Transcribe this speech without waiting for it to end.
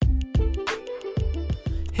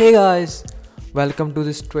Hey guys, welcome to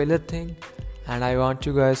this trailer thing, and I want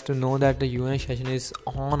you guys to know that the UN session is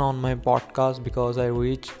on my podcast because I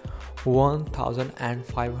reached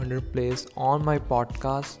 1500 plays on my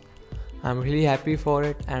podcast. I'm really happy for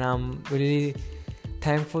it, and I'm really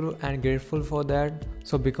thankful and grateful for that.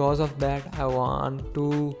 So because of that, I want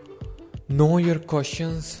to know your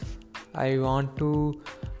questions. I want to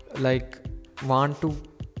like want to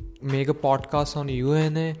make a podcast on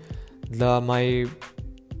UNA. My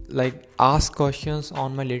ask questions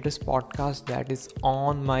on my latest podcast that is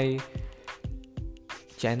on my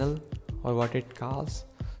channel, or what it calls.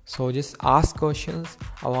 So just ask questions.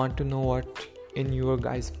 I want to know what in your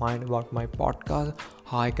guys mind about my podcast,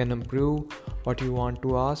 how I can improve, what you want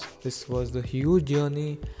to ask. This was the huge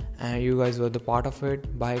journey and you guys were the part of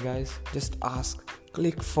it. Bye guys, just ask,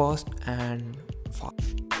 click first and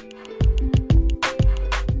fast.